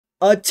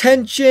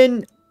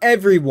Attention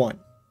everyone!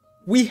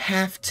 We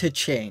have to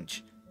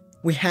change.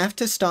 We have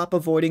to stop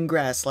avoiding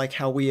grass like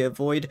how we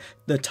avoid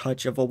the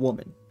touch of a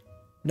woman.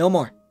 No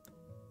more.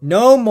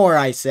 No more,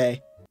 I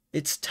say.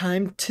 It's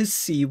time to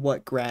see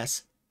what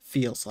grass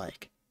feels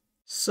like.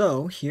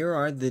 So here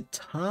are the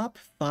top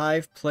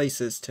 5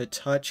 places to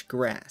touch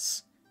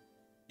grass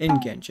in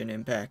Genshin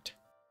Impact.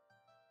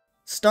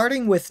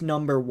 Starting with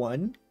number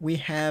 1, we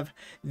have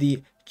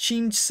the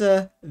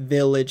Genshin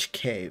Village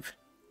Cave.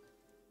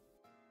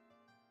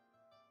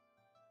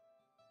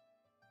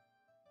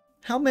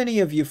 How many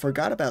of you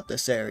forgot about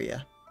this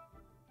area?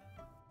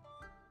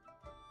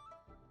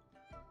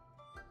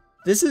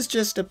 This is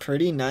just a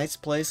pretty nice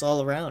place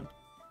all around.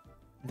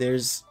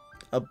 There's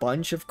a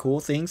bunch of cool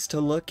things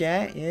to look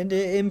at, and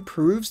it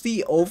improves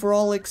the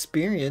overall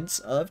experience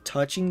of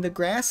touching the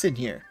grass in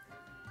here.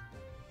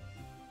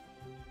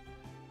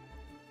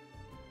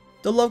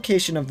 The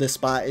location of this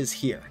spot is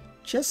here,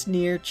 just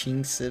near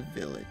Genshin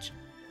Village.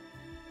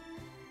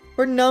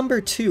 For number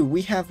 2,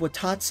 we have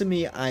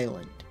Watatsumi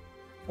Island,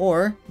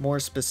 or more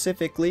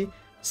specifically,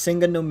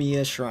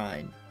 Senganomiya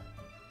Shrine.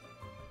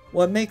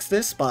 What makes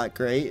this spot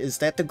great is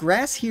that the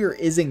grass here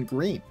isn't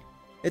green,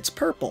 it's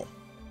purple.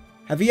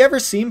 Have you ever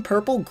seen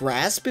purple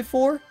grass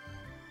before?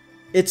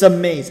 It's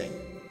amazing.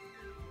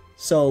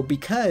 So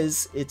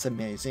because it's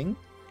amazing,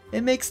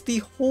 it makes the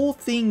whole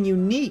thing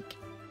unique.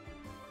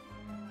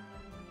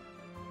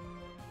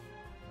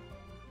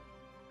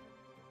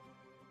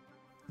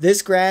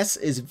 This grass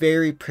is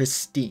very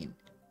pristine,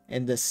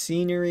 and the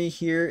scenery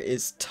here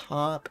is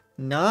top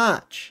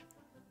notch.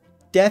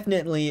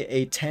 Definitely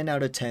a 10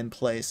 out of 10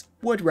 place,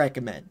 would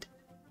recommend.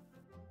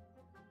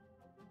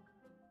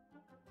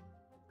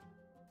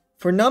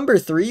 For number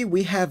 3,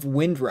 we have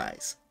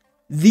Windrise.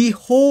 The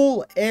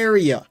whole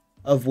area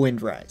of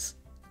Windrise.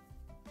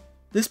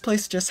 This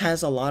place just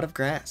has a lot of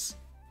grass.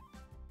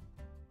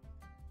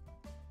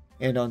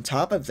 And on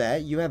top of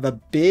that, you have a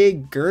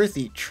big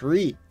girthy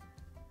tree.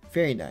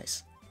 Very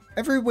nice.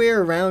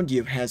 Everywhere around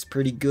you has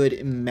pretty good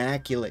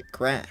immaculate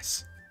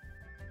grass.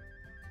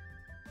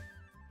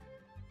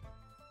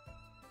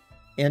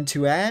 And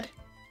to add,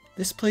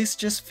 this place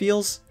just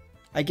feels,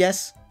 I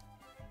guess,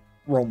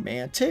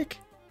 romantic?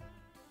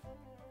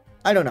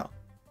 I don't know.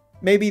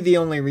 Maybe the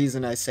only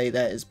reason I say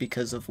that is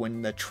because of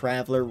when the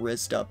Traveler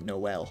rizzed up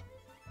Noelle.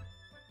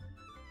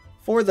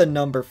 For the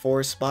number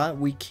 4 spot,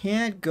 we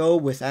can't go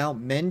without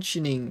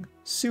mentioning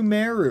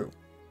Sumeru.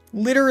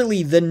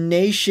 Literally the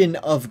nation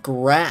of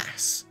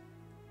grass.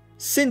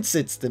 Since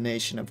it's the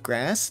nation of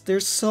grass,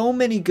 there's so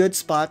many good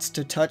spots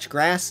to touch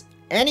grass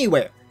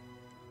anywhere.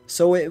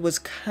 So it was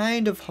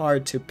kind of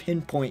hard to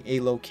pinpoint a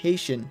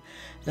location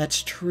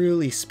that's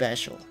truly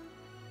special.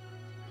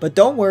 But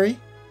don't worry,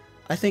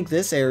 I think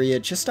this area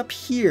just up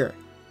here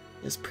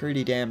is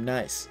pretty damn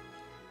nice.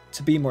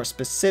 To be more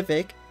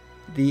specific,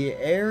 the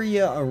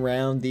area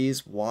around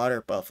these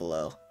water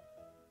buffalo.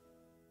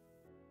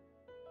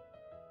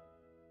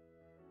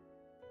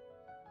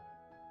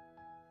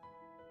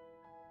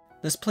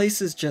 This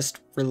place is just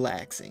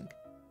relaxing.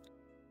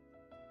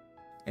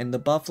 And the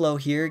buffalo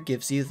here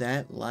gives you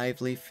that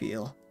lively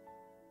feel.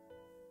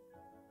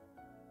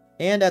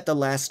 And at the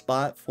last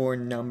spot for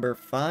number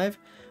 5,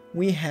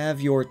 we have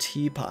your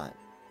teapot.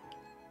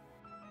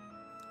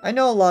 I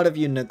know a lot of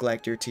you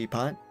neglect your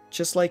teapot,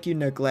 just like you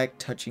neglect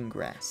touching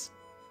grass.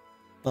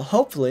 But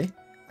hopefully,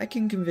 I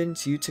can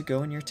convince you to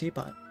go in your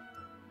teapot.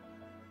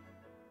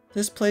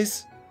 This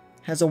place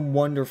has a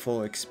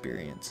wonderful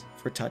experience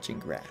for touching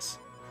grass.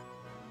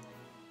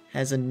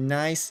 Has a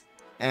nice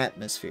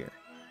atmosphere.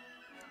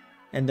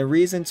 And the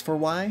reasons for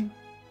why?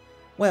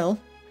 Well,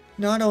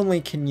 not only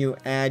can you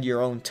add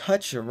your own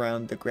touch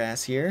around the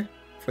grass here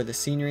for the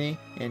scenery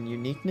and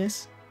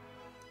uniqueness,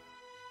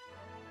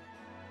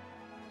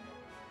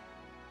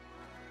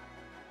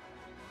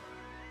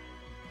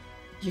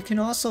 you can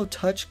also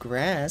touch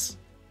grass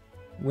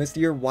with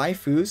your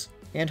waifus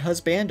and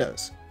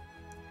husbandos.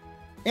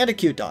 And a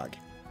cute dog.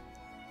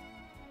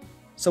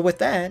 So with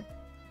that,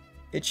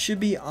 it should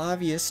be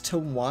obvious to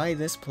why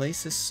this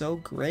place is so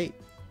great.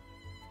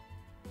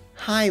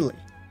 Highly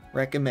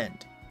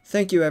recommend.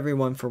 Thank you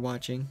everyone for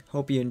watching.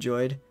 Hope you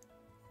enjoyed.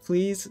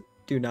 Please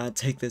do not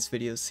take this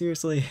video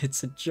seriously.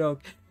 It's a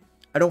joke.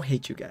 I don't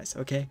hate you guys,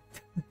 okay?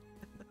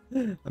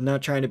 I'm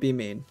not trying to be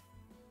mean.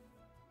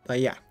 But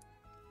yeah.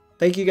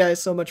 Thank you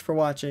guys so much for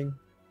watching.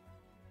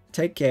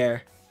 Take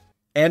care.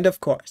 And of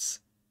course,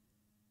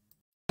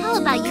 how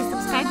about you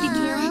subscribe to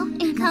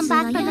Kilo and come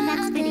back for the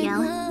next video?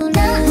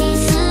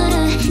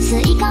 ス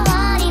イカ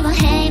割りは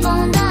平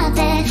凡だっ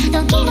て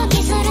ドキド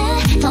キする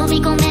飛び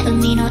込め